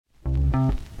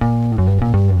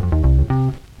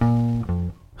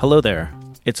Hello there,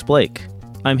 it's Blake.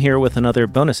 I'm here with another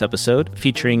bonus episode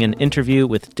featuring an interview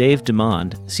with Dave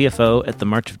DeMond, CFO at the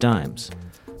March of Dimes.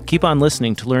 Keep on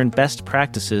listening to learn best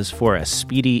practices for a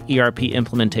speedy ERP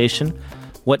implementation,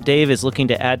 what Dave is looking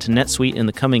to add to NetSuite in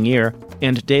the coming year,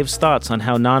 and Dave's thoughts on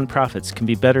how nonprofits can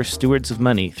be better stewards of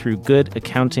money through good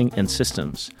accounting and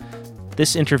systems.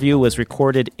 This interview was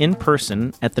recorded in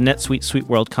person at the NetSuite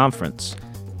SuiteWorld conference.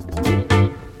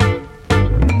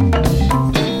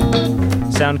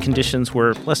 Sound conditions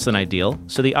were less than ideal,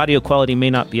 so the audio quality may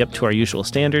not be up to our usual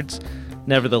standards.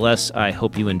 Nevertheless, I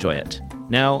hope you enjoy it.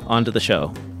 Now, on to the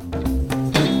show.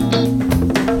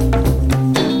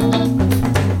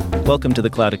 Welcome to the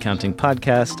Cloud Accounting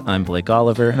Podcast. I'm Blake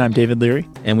Oliver. And I'm David Leary.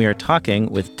 And we are talking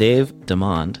with Dave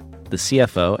DeMond, the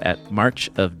CFO at March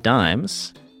of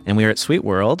Dimes. And we are at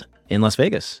SuiteWorld in Las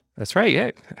Vegas. That's right.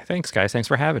 Yeah. Thanks, guys. Thanks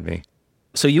for having me.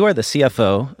 So you are the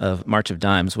CFO of March of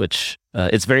Dimes, which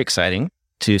it's very exciting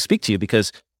to speak to you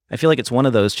because I feel like it's one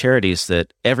of those charities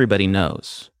that everybody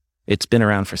knows. It's been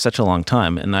around for such a long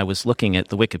time. And I was looking at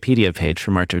the Wikipedia page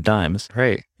for March of Dimes.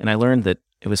 Right. And I learned that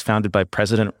it was founded by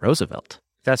President Roosevelt.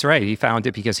 That's right. He found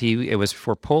it because it was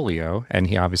for polio, and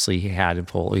he had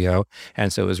polio.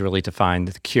 And so it was really to find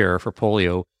the cure for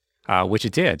polio, which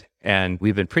it did. And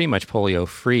we've been pretty much polio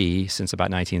free since about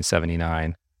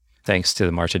 1979, thanks to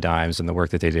the March of Dimes and the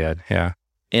work that they did. Yeah.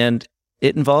 And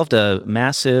it involved a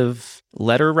massive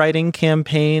letter writing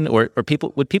campaign, or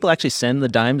would people actually send the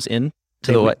dimes in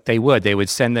to They would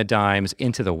send the dimes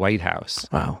into the White House.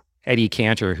 Wow. Eddie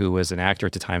Cantor, who was an actor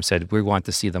at the time, said, "We want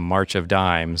to see the March of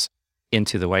Dimes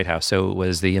into the White House." So it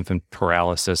was the Infant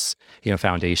Paralysis,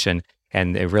 Foundation,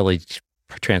 and it really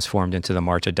transformed into the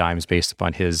March of Dimes based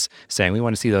upon his saying, "We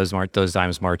want to see those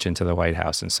dimes march into the White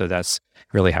House." And so that's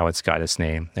really how it's got its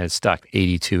name. And it's stuck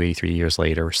 83 years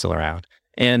later. We're still around.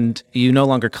 And you no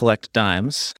longer collect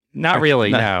dimes. Not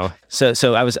really, no.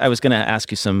 So I was going to ask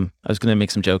you I was going to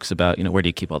make some jokes about, where do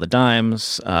you keep all the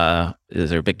dimes? Is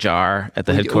there a big jar at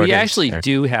the headquarters? We actually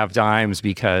do have dimes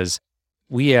because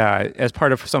we, as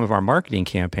part of some of our marketing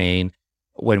campaign,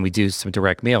 when we do some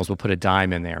direct mails, we'll put a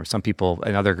dime in there. Some people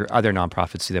and other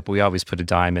nonprofits do that, but we always put a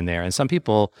dime in there. And some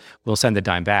people will send the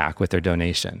dime back with their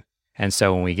donation. And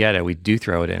so when we get it, we do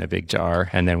throw it in a big jar,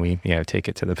 and then we take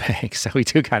it to the bank. So we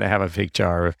do kind of have a big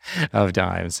jar of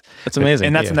dimes. That's amazing.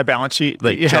 And that's in the balance sheet,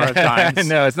 jar of dimes?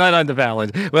 No, it's not on the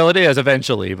balance. Well, it is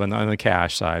eventually, but not on the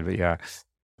cash side. But yeah.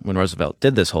 When Roosevelt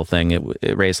did this whole thing,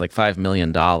 it raised like $5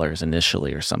 million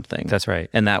initially or something. That's right.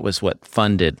 And that was what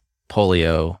funded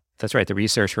polio. That's right. The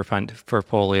research for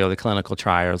polio, the clinical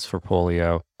trials for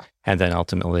polio, and then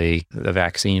ultimately the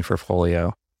vaccine for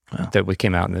polio. Wow. That we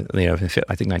came out in, I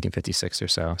think 1956 or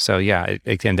so. So yeah,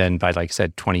 and then by, like I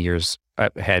said, 20 years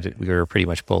ahead, we were pretty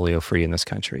much polio free in this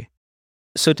country.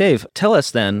 So Dave, tell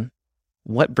us then,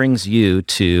 what brings you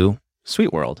to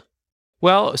SuiteWorld?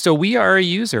 Well, so we are a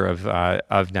user of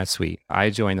NetSuite.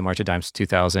 I joined the March of Dimes in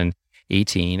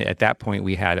 2018. At that point,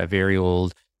 we had a very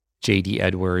old J.D.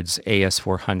 Edwards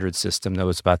AS400 system that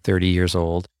was about 30 years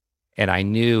old. And I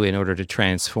knew in order to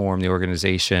transform the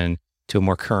organization to a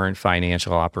more current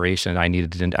financial operation, I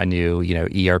needed a new,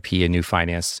 ERP, a new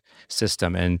finance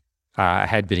system. And I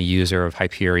had been a user of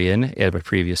Hyperion at my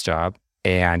previous job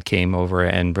and came over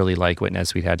and really liked what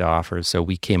NetSuite had to offer. So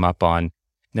we came up on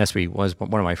NetSuite was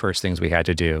one of my first things we had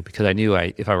to do because I knew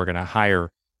if I were going to hire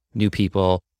new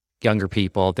people, younger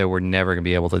people, they were never going to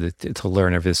be able to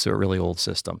learn of this really old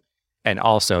system. And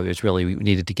also, we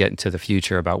needed to get into the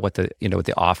future about what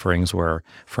the offerings were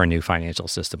for a new financial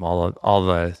system.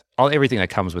 Everything that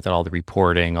comes with it, all the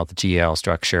reporting, all the GL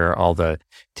structure, all the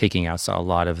taking out a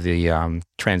lot of the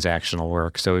transactional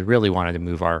work. So we really wanted to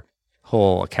move our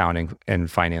whole accounting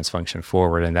and finance function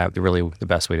forward, and that really the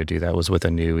best way to do that was with a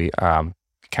new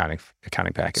accounting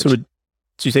package. So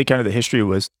you say kind of the history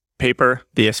was paper,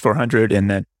 the S400, and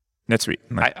then NetSuite.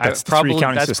 That's probably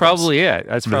it.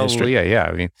 That's probably it. Yeah,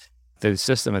 I mean, the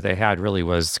system that they had really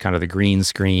was kind of the green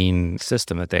screen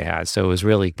system that they had. So it was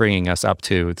really bringing us up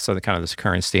to the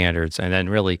current standards, and then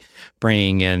really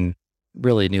bringing in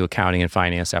really new accounting and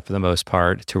finance staff for the most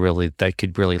part that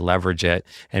could really leverage it,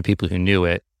 and people who knew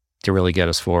it to really get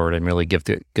us forward and really give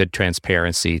the good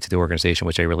transparency to the organization,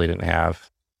 which they really didn't have.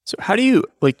 So how do you,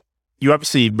 you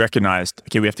obviously recognized,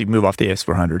 okay, we have to move off the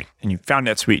AS400, and you found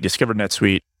NetSuite, discovered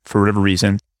NetSuite for whatever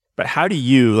reason. But how do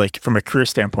you, from a career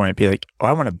standpoint, be like, oh,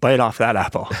 I want to bite off that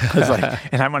apple,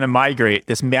 and I want to migrate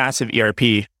this massive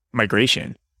ERP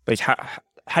migration?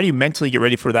 How do you mentally get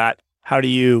ready for that? How do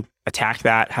you attack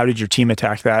that? How did your team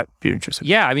attack that? Be interesting.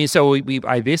 Yeah, I mean, so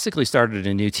I basically started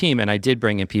a new team, and I did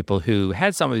bring in people who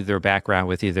had some of their background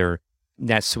with either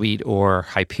NetSuite or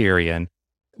Hyperion,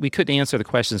 we couldn't answer the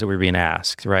questions that we were being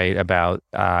asked, right? About,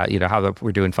 how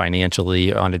we're doing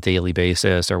financially on a daily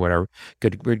basis or whatever,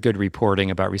 good reporting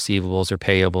about receivables or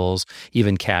payables,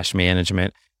 even cash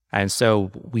management. And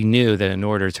so we knew that in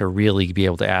order to really be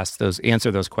able to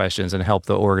answer those questions and help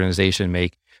the organization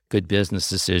make good business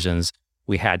decisions,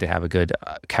 we had to have a good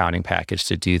accounting package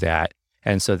to do that.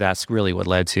 And so that's really what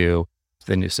led to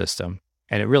the new system.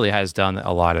 And it really has done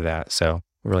a lot of that. So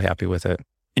we're really happy with it.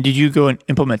 And did you go and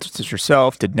implement this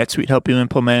yourself? Did NetSuite help you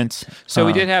implement? So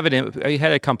we did have we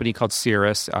had a company called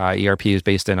Cirrus. ERP is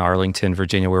based in Arlington,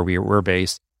 Virginia, where we were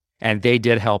based. And they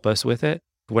did help us with it.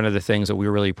 One of the things that we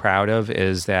were really proud of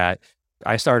is that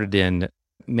I started in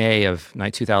May of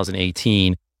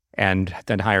 2018 and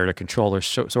then hired a controller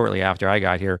shortly after I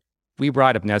got here. We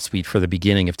brought up NetSuite for the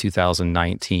beginning of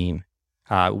 2019.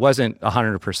 It wasn't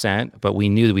 100%, but we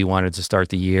knew that we wanted to start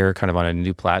the year kind of on a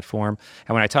new platform.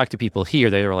 And when I talked to people here,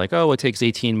 they were like, oh, it takes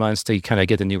 18 months to kind of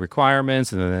get the new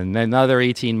requirements and then another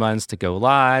 18 months to go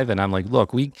live. And I'm like,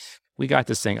 look, we got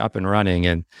this thing up and running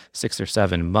in 6 or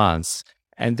 7 months.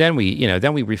 And then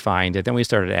we refined it. Then we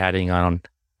started adding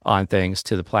on things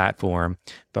to the platform,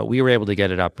 but we were able to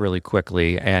get it up really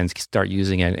quickly and start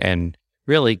using it and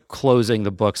really closing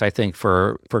the books, I think,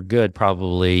 for good,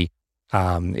 probably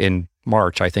in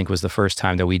March, I think, was the first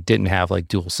time that we didn't have like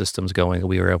dual systems going.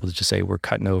 We were able to just say we're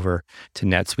cutting over to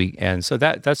NetSuite. And so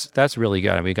that's really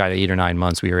good. I mean, we got 8 or 9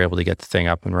 months, we were able to get the thing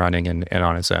up and running and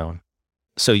on its own.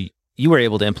 So you were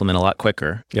able to implement a lot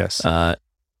quicker. Yes.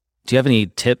 Do you have any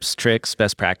tips, tricks,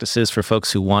 best practices for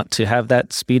folks who want to have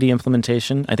that speedy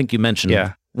implementation? I think you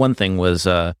mentioned one thing was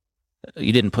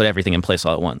you didn't put everything in place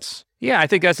all at once. Yeah, I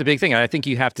think that's a big thing. I think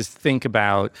you have to think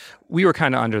about, we were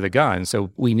kind of under the gun,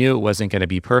 so we knew it wasn't going to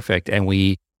be perfect, and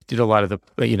we did a lot of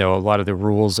the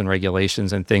rules and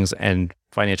regulations and things and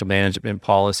financial management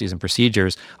policies and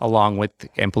procedures along with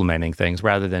implementing things,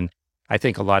 rather than, I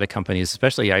think a lot of companies,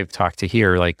 especially I've talked to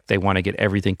here, like they want to get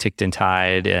everything ticked and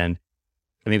tied, and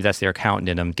maybe that's their accountant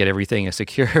in them, get everything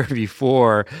secure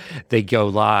before they go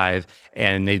live,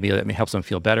 and maybe that helps them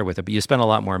feel better with it. But you spend a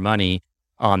lot more money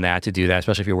on that to do that,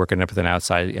 especially if you're working up with an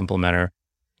outside implementer.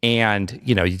 And,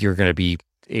 you're going to be,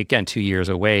 again, 2 years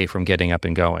away from getting up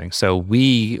and going. So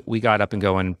we got up and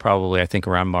going probably, I think,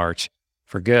 around March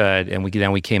for good. And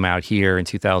then we came out here in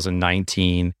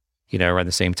 2019, around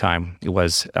the same time. It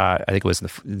was, I think it was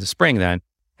in the spring then.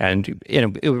 And,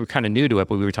 we were kind of new to it,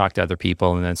 but we were talking to other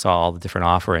people and then saw all the different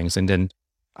offerings. And then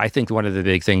I think one of the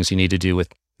big things you need to do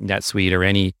with NetSuite or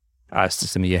any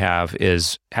system you have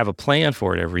is have a plan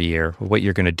for it every year, what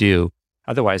you're going to do.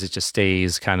 Otherwise, it just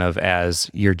stays kind of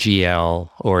as your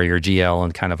GL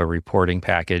and kind of a reporting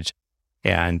package.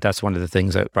 And that's one of the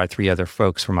things that brought 3 other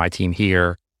folks from my team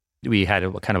here. We had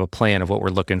kind of a plan of what we're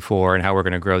looking for and how we're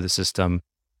going to grow the system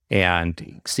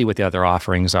and see what the other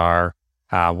offerings are,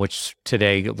 which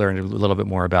today learned a little bit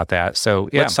more about that. So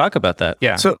let's talk about that.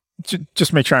 Yeah. So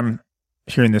just make sure I'm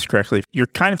hearing this correctly. You're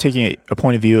kind of taking a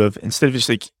point of view of, instead of just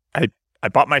like, I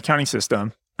bought my accounting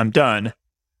system, I'm done,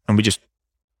 and we just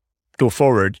go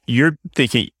forward. You're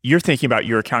thinking about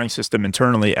your accounting system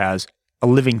internally as a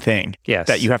living thing. Yes.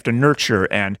 That you have to nurture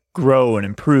and grow and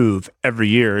improve every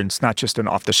year. And it's not just an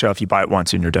off the shelf, you buy it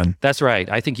once and you're done. That's right.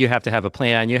 I think you have to have a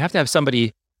plan. You have to have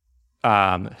somebody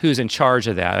who's in charge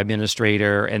of that,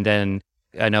 administrator, and then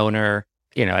an owner.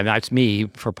 And that's me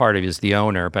for part of it is the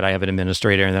owner, but I have an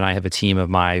administrator, and then I have a team of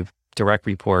my direct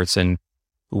reports, and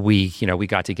we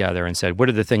got together and said, what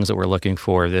are the things that we're looking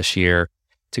for this year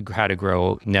to how to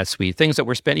grow NetSuite? Things that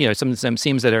we're spending, some of them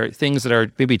seems that are things that are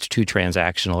maybe too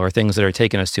transactional or things that are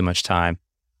taking us too much time.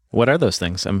 What are those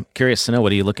things? I'm curious to know.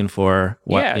 What are you looking for?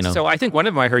 So I think one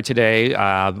of them I heard today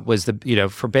was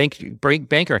for bank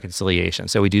reconciliation.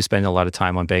 So we do spend a lot of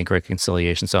time on bank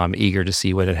reconciliation. So I'm eager to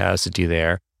see what it has to do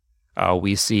there.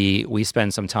 We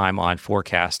spend some time on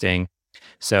forecasting.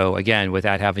 So again,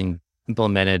 without having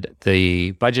implemented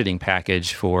the budgeting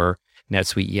package for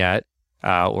NetSuite yet,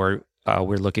 or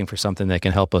we're looking for something that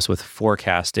can help us with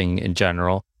forecasting in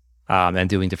general, and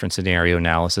doing different scenario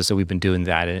analysis. So we've been doing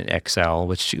that in Excel,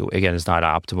 which again is not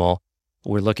optimal.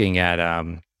 We're looking at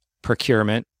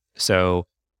procurement. So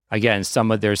again,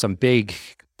 there's some big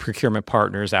procurement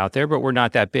partners out there, but we're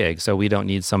not that big, so we don't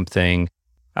need something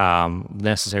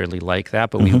necessarily like that.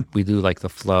 But we do like the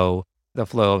flow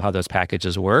of how those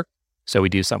packages work. So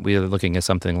we're looking at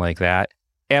something like that.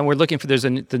 And we're looking for,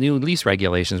 the new lease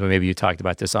regulations, but maybe you talked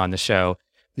about this on the show.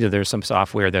 There's some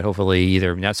software that hopefully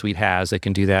either NetSuite has that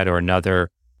can do that, or another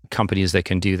companies that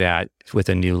can do that with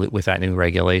that new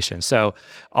regulation. So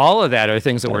all of that are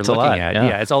things that we're looking at.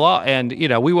 Yeah, it's a lot. And,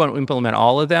 we won't implement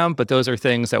all of them, but those are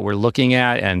things that we're looking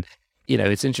at. And,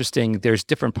 it's interesting. There's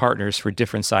different partners for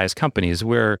different size companies.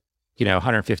 We're,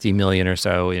 150 million or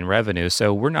so in revenue.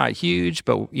 So we're not huge,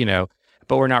 but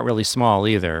we're not really small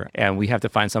either. And we have to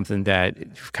find something that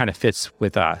kind of fits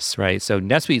with us, right? So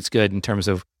NetSuite's good in terms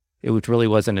of it really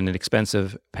wasn't an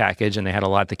expensive package, and they had a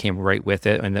lot that came right with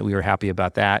it, and that we were happy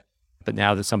about that. But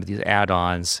now that some of these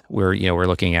add-ons we're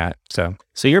looking at. So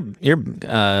you're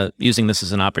using this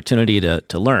as an opportunity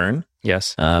to learn.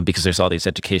 Yes. Because there's all these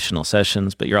educational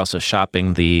sessions, but you're also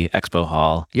shopping the expo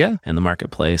hall and the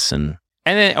marketplace. And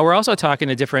then we're also talking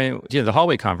to different, the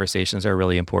hallway conversations are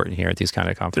really important here at these kind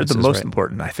of conferences. They're the most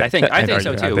important, I think. I think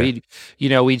so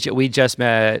too. We just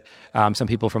met some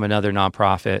people from another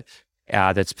nonprofit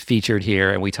that's featured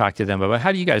here, and we talked to them about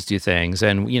how do you guys do things,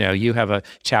 and you have a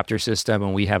chapter system,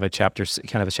 and we have a chapter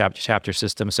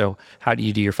system. So how do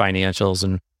you do your financials,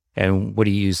 and what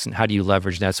do you use, and how do you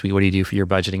leverage NetSuite? What do you do for your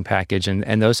budgeting package,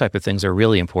 and those type of things are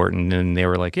really important. And they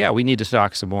were like, yeah, we need to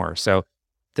talk some more. So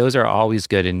those are always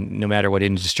good, and no matter what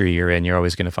industry you're in, you're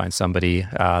always going to find somebody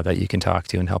that you can talk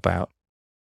to and help out.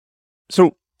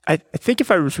 So I think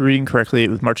if I was reading correctly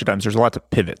with March of Dimes, there's a lot of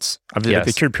pivots. Obviously, like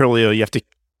the cured polio, you have to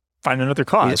find another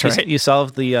cause, right? You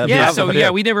solved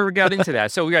the we never got into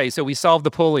that. So we solved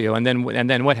the polio, and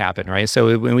then what happened, right?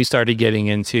 So when we started getting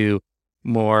into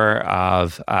more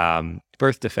of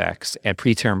birth defects and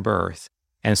preterm birth,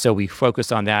 and so we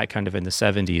focused on that kind of in the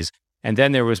 70s, and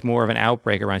then there was more of an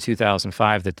outbreak around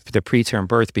 2005 that the preterm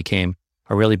birth became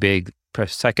a really big,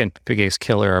 second biggest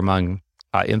killer among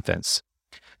infants.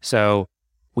 So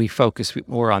we focused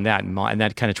more on that, and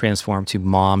that kind of transformed to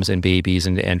moms and babies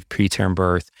and preterm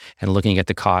birth, and looking at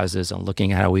the causes and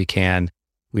looking at how we can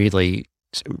really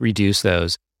reduce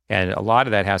those. And a lot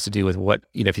of that has to do with what,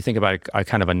 if you think about a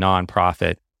kind of a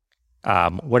nonprofit,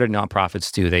 what do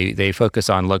nonprofits do? They focus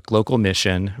on local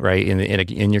mission, right,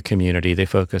 in your community. They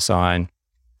focus on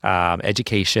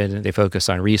education, they focus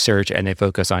on research, and they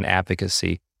focus on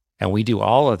advocacy. And we do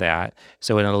all of that.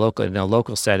 So in a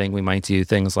local setting, we might do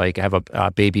things like have a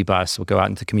baby bus. We'll go out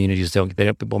into communities.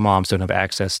 Moms don't have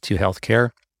access to healthcare,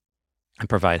 and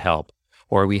provide help.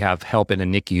 Or we have help in a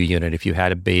NICU unit. If you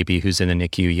had a baby who's in a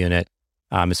NICU unit,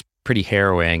 it's pretty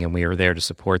harrowing, and we are there to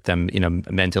support them,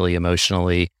 mentally,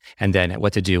 emotionally, and then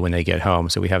what to do when they get home.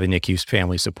 So we have a NICU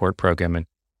family support program in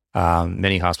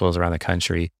many hospitals around the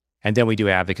country. And then we do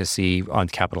advocacy on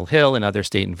Capitol Hill and other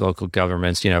state and local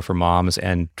governments, for moms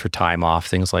and for time off,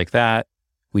 things like that.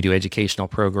 We do educational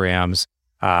programs,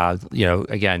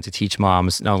 again, to teach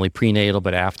moms not only prenatal,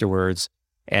 but afterwards,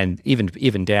 and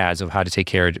even dads of how to take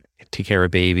care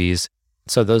of babies.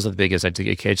 So those are the biggest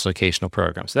educational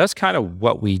programs. So that's kind of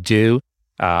what we do.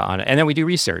 And then we do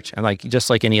research. And just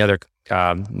like any other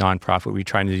nonprofit,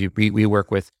 we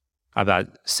work with about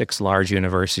 6 large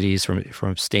universities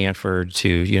from Stanford to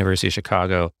University of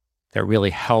Chicago that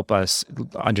really help us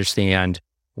understand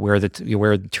where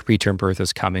preterm birth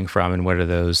is coming from and what are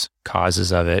those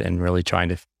causes of it, and really trying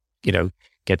to,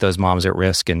 get those moms at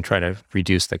risk and try to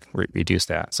reduce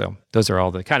that. So those are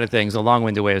all the kind of things, a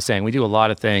long-winded way of saying we do a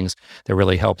lot of things that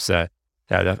really helps I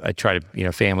try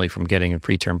to, family from getting a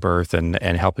preterm birth and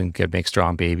helping make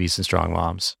strong babies and strong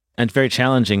moms. And very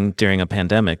challenging during a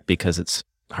pandemic because it's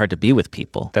hard to be with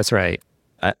people. That's right.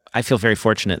 I feel very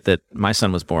fortunate that my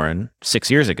son was born 6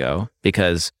 years ago,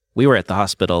 because we were at the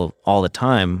hospital all the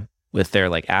time with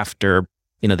their after,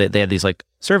 they had these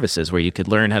services where you could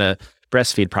learn how to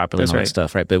breastfeed properly. That's and all that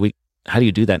stuff, right? But how do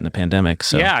you do that in a pandemic?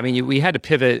 So yeah, I mean, we had to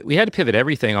pivot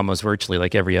everything almost virtually,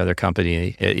 like every other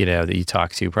company, that you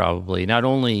talk to, probably not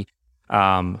only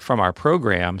from our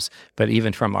programs, but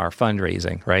even from our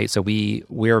fundraising, right? So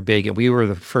we're big, and we were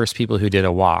the first people who did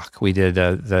a walk. We did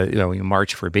the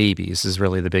March for Babies. This is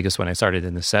really the biggest one. I started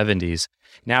in the 70s.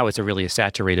 Now it's a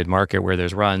saturated market where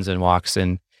there's runs and walks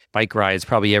and bike rides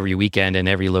probably every weekend in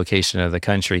every location of the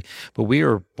country. But we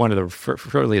were one of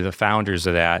the founders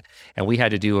of that. And we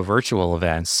had to do virtual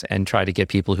events and try to get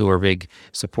people who are big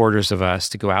supporters of us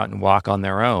to go out and walk on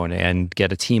their own and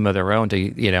get a team of their own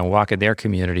to, walk in their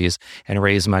communities and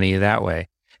raise money that way.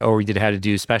 Or we had to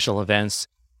do special events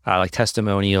like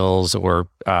testimonials or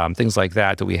things like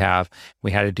that we have.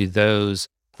 We had to do those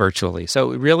virtually.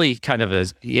 So it really kind of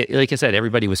is, like I said,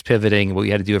 everybody was pivoting. We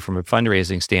had to do it from a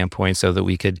fundraising standpoint so that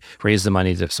we could raise the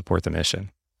money to support the mission.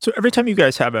 So every time you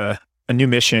guys have a new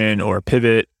mission or a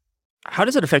pivot, how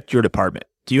does it affect your department?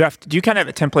 Do you kind of have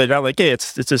it templated out like, hey,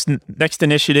 it's this next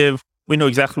initiative. We know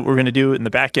exactly what we're going to do in the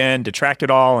back end to track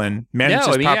it all and manage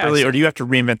this properly, or do you have to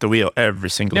reinvent the wheel every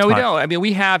single time? No, we don't. I mean,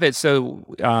 we have it. So,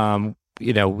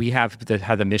 we have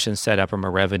the mission set up from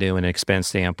a revenue and expense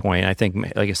standpoint. I think,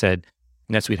 like I said,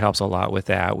 NetSuite helps a lot with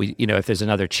that. We, if there's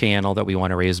another channel that we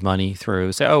want to raise money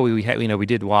through, say, oh, we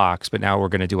did walks, but now we're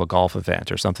going to do a golf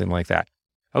event or something like that.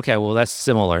 Okay, well, that's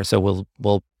similar. So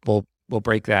we'll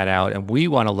break that out, and we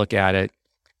want to look at it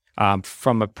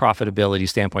from a profitability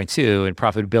standpoint too. And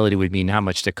profitability would mean how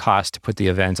much it costs to put the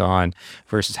event on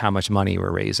versus how much money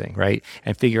we're raising, right?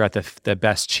 And figure out the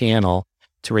best channel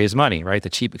to raise money, right?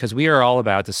 Because we are all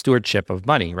about the stewardship of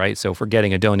money, right? So if we're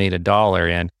getting a donated dollar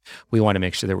in, we want to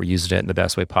make sure that we're using it in the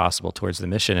best way possible towards the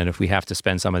mission. And if we have to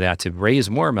spend some of that to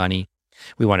raise more money,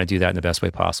 we want to do that in the best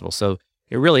way possible. So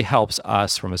it really helps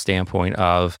us from a standpoint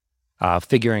of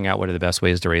figuring out what are the best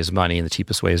ways to raise money and the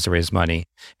cheapest ways to raise money,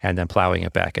 and then plowing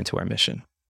it back into our mission.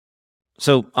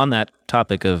 So on that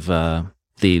topic of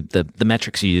the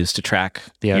metrics you use to track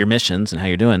your missions and how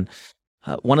you're doing,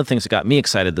 one of the things that got me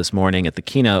excited this morning at the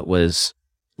keynote was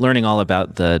learning all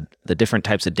about the different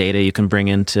types of data you can bring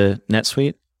into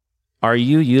NetSuite. Are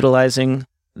you utilizing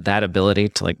that ability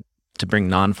to bring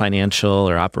non-financial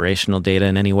or operational data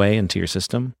in any way into your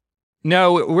system?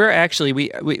 No, we're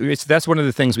actually, that's one of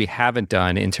the things we haven't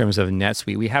done in terms of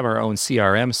NetSuite. We have our own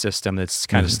CRM system that's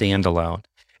kind of standalone.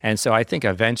 And so I think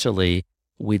eventually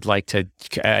we'd like to,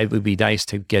 it would be nice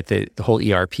to get the whole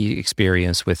ERP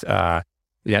experience with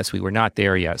NetSuite. We're not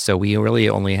there yet. So we really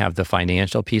only have the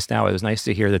financial piece now. It was nice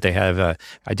to hear that they have a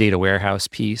data warehouse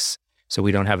piece. So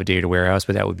we don't have a data warehouse,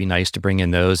 but that would be nice to bring in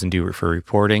those and do it for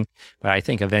reporting. But I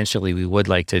think eventually we would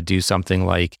like to do something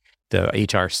like the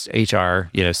HR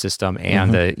system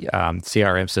and the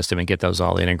CRM system and get those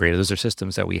all integrated. Those are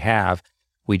systems that we have.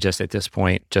 We just at this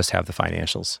point just have the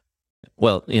financials.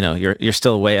 Well, you're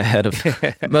still way ahead of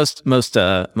most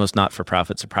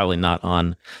not-for-profits are probably not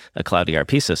on a cloud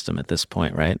ERP system at this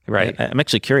point, right? Right. I'm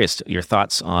actually curious your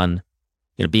thoughts on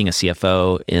being a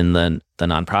CFO in the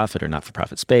nonprofit or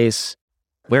not-for-profit space.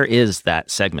 Where is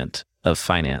that segment of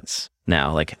finance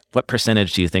now? What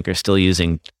percentage do you think are still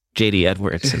using JD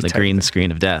Edwards and the green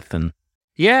screen of death? And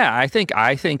yeah, I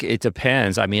think it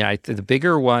depends. I mean, the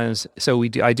bigger ones. So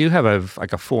I do have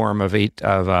a forum of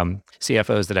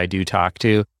CFOs that I do talk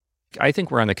to. I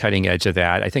think we're on the cutting edge of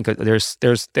that. I think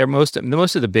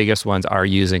most of the biggest ones are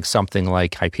using something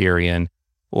like Hyperion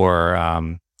or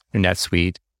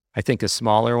NetSuite. I think the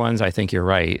smaller ones, I think you're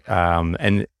right,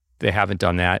 and they haven't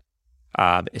done that.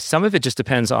 Some of it just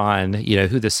depends on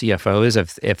who the CFO is.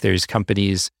 If there's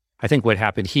companies. I think what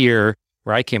happened here,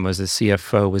 where I came, was the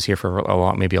CFO was here for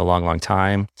maybe a long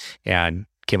time, and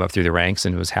came up through the ranks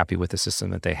and was happy with the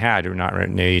system that they had, or not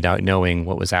knowing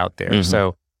what was out there. Mm-hmm.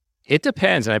 So it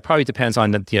depends, and it probably depends on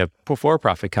the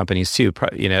for-profit companies too,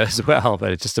 as well.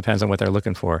 But it just depends on what they're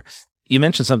looking for. You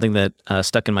mentioned something that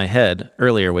stuck in my head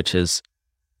earlier, which is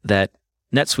that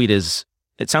NetSuite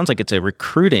it sounds like it's a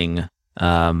recruiting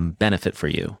benefit for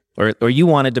you. Or you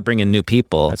wanted to bring in new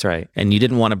people. That's right. And you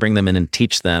didn't want to bring them in and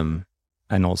teach them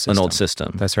an old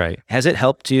system. That's right. Has it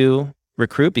helped you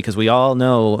recruit? Because we all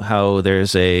know how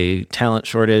there's a talent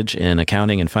shortage in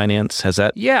accounting and finance. Has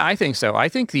that? Yeah, I think so. I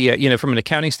think from an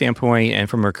accounting standpoint and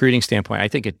from a recruiting standpoint, I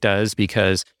think it does,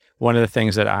 because one of the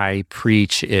things that I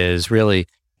preach is really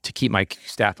to keep my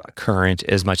staff current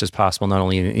as much as possible, not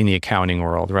only in the accounting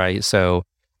world, right? So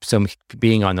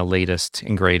being on the latest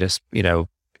and greatest,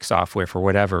 software for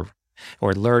whatever,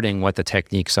 or learning what the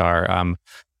techniques are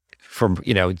from,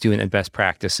 doing the best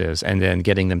practices, and then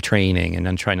getting them training and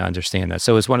then trying to understand that.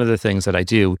 So it's one of the things that I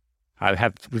do.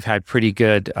 We've had pretty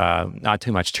good, not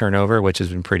too much turnover, which has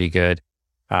been pretty good.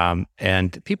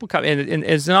 And people come in, and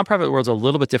as the nonprofit world's a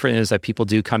little bit different, is that people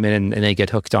do come in and they get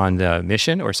hooked on the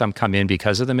mission, or some come in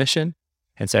because of the mission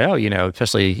and say, oh,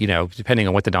 especially, depending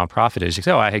on what the nonprofit is, you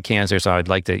say, oh, I had cancer, so I'd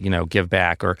like to, give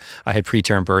back, or I had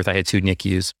preterm birth, I had 2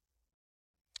 NICUs,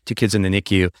 2 kids in the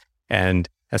NICU, and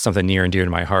that's something near and dear to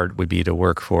my heart would be to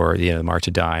work for, the March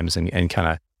of Dimes and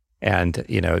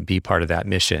be part of that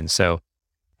mission. So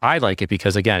I like it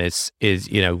because, again,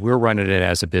 we're running it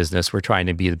as a business. We're trying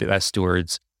to be the best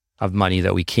stewards of money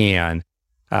that we can.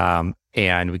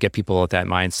 And we get people with that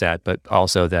mindset, but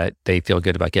also that they feel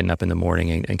good about getting up in the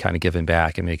morning and kind of giving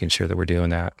back and making sure that we're doing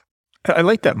that. I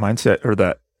like that mindset, or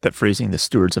that phrasing, the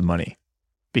stewards of money,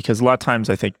 because a lot of times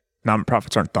I think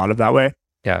nonprofits aren't thought of that way.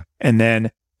 Yeah. And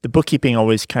then the bookkeeping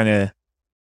always kind of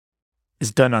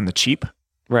is done on the cheap.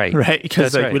 Right. Right.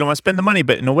 Because we don't want to spend the money,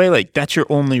 but in a way, that's your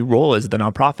only role as the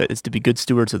nonprofit, is to be good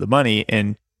stewards of the money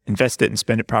and invest it and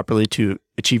spend it properly to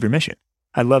achieve your mission.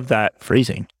 I love that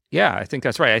phrasing. Yeah, I think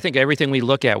that's right. I think everything we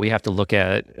look at, we have to look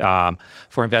at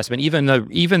for investment. Even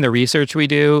the research we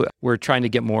do, we're trying to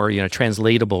get more,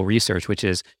 translatable research, which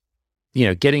is,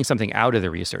 getting something out of the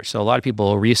research. So a lot of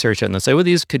people research it and they'll say, well,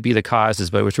 these could be the causes,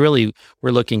 but it's really,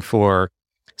 we're looking for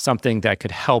something that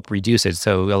could help reduce it.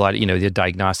 So a lot of, the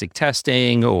diagnostic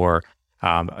testing or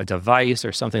a device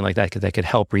or something like that could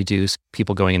help reduce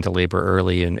people going into labor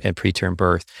early and preterm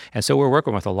birth. And so we're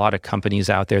working with a lot of companies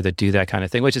out there that do that kind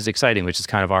of thing, which is exciting, which is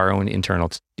kind of our own internal,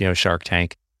 Shark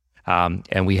Tank.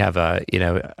 And we have an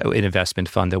investment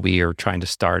fund that we are trying to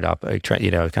start up,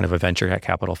 kind of a venture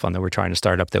capital fund that we're trying to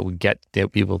start up that would get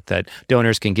people that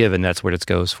donors can give. And that's what it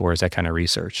goes for, is that kind of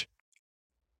research.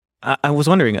 I was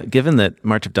wondering, given that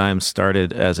March of Dimes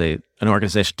started as an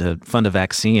organization to fund a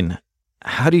vaccine,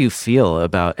 how do you feel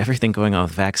about everything going on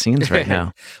with vaccines right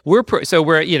now?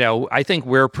 I think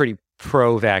we're pretty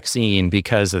pro-vaccine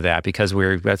because of that, because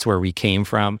that's where we came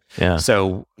from. Yeah.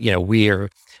 So,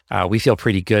 we feel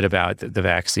pretty good about the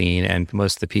vaccine, and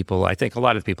most of the people, I think a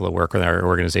lot of the people that work with our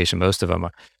organization, most of them,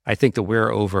 I think that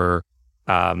we're over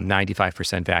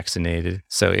 95% vaccinated.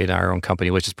 So in our own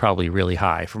company, which is probably really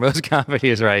high for most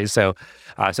companies, right? So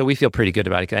we feel pretty good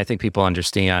about it. And I think people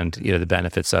understand, the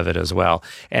benefits of it as well.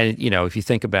 And, if you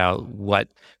think about what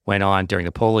went on during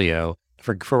the polio,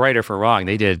 for right or for wrong,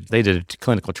 they did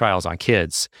clinical trials on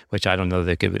kids, which I don't know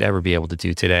that they would ever be able to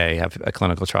do today, have a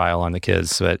clinical trial on the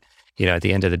kids. But, at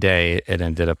the end of the day, it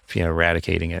ended up,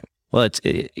 eradicating it. Well,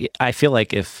 I feel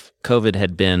like if COVID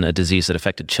had been a disease that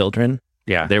affected children,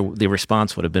 yeah, the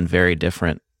response would have been very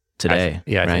different today.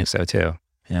 I think so too.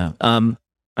 Yeah.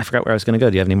 I forgot where I was going to go.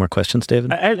 Do you have any more questions,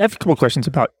 David? I have a couple of questions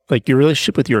about your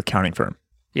relationship with your accounting firm.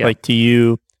 Yeah.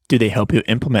 Do they help you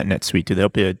implement NetSuite? Do they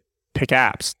help you pick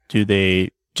apps? Do they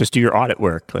just do your audit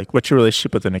work? What's your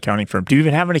relationship with an accounting firm? Do you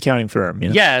even have an accounting firm?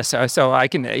 Yes. So I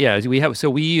can, we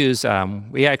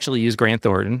actually use Grant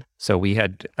Thornton. So we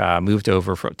had moved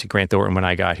over to Grant Thornton when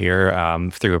I got here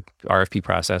through an RFP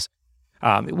process.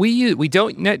 We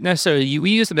don't necessarily,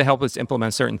 we use them to help us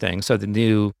implement certain things. So the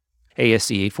new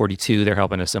ASC 842, they're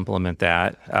helping us implement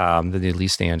that, the new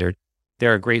lease standard.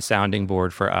 They're a great sounding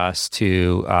board for us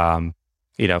to,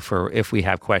 for if we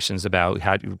have questions about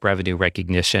how revenue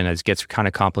recognition, it gets kind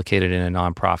of complicated in a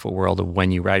nonprofit world of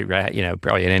when you write,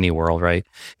 probably in any world, right?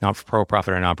 Not for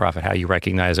profit or nonprofit, how you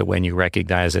recognize it, when you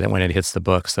recognize it, and when it hits the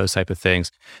books, those type of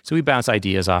things. So we bounce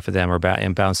ideas off of them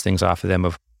and bounce things off of them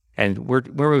and we're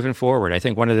moving forward. I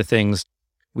think one of the things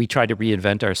we tried to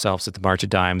reinvent ourselves at the March of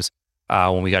Dimes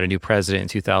when we got a new president in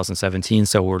 2017.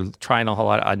 So we're trying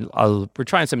we're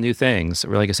trying some new things.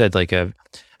 Like I said, like a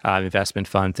investment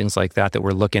fund, things like that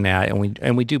we're looking at,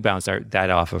 and we do bounce that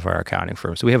off of our accounting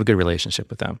firm. So we have a good relationship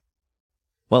with them.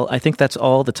 Well, I think that's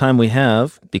all the time we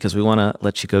have because we want to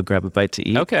let you go grab a bite to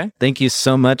eat. Okay. Thank you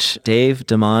so much, Dave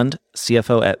DeMond,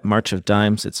 CFO at March of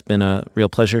Dimes. It's been a real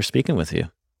pleasure speaking with you.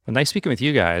 Well, nice speaking with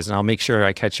you guys, and I'll make sure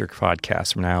I catch your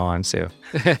podcast from now on, too.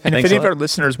 And if any of our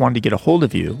listeners wanted to get a hold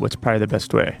of you, what's probably the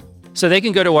best way? So they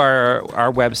can go to our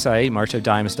website,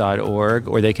 marchofdimes.org,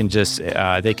 or they can just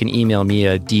they can email me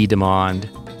at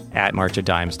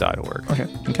ddemond@marchofdimes.org.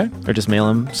 Okay. Or just mail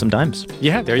them some dimes.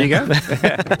 Yeah, there you go.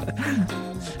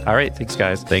 All right. Thanks,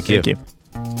 guys. Thank you. Thank you.